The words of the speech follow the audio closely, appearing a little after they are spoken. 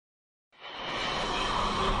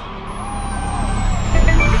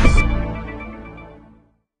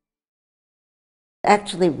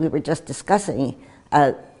actually, we were just discussing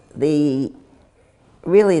the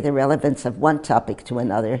relevance of one topic to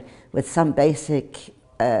another with some basic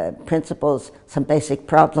principles, some basic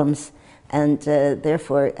problems, and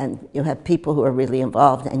therefore, and you have people who are really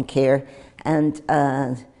involved and care, and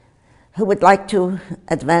who would like to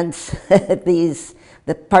advance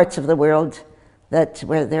the parts of the world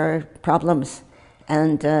where there are problems,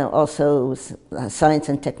 and also science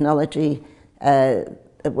and technology,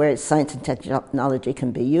 where science and technology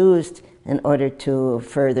can be used in order to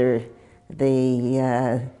further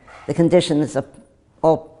the conditions of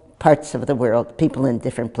all parts of the world, people in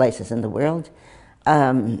different places in the world.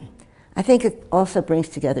 I think it also brings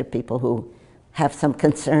together people who have some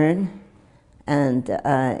concern and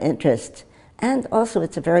interest, and also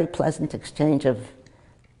it's a very pleasant exchange of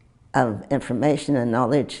information and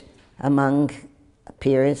knowledge among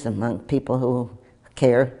peers, among people who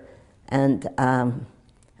care, and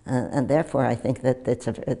therefore I think that it's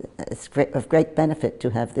of great benefit to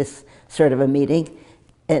have this sort of a meeting,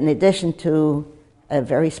 in addition to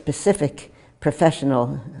very specific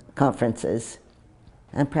professional conferences.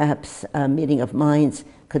 And perhaps a meeting of minds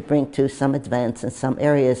could bring to some advance in some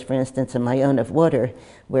areas, for instance, in my own of water,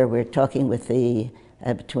 where we're talking with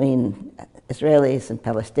between Israelis and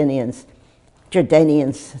Palestinians,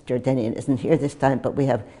 Jordanian isn't here this time, but we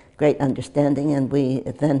have great understanding, and we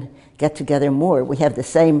then get together more. We have the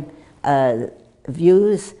same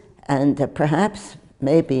views, and perhaps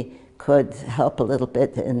maybe could help a little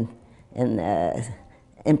bit in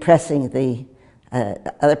impressing the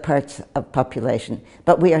other parts of population.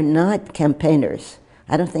 But we are not campaigners.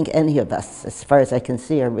 I don't think any of us, as far as I can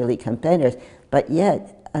see, are really campaigners, but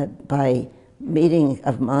yet by meeting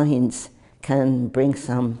of minds can bring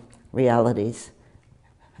some realities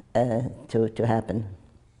to happen.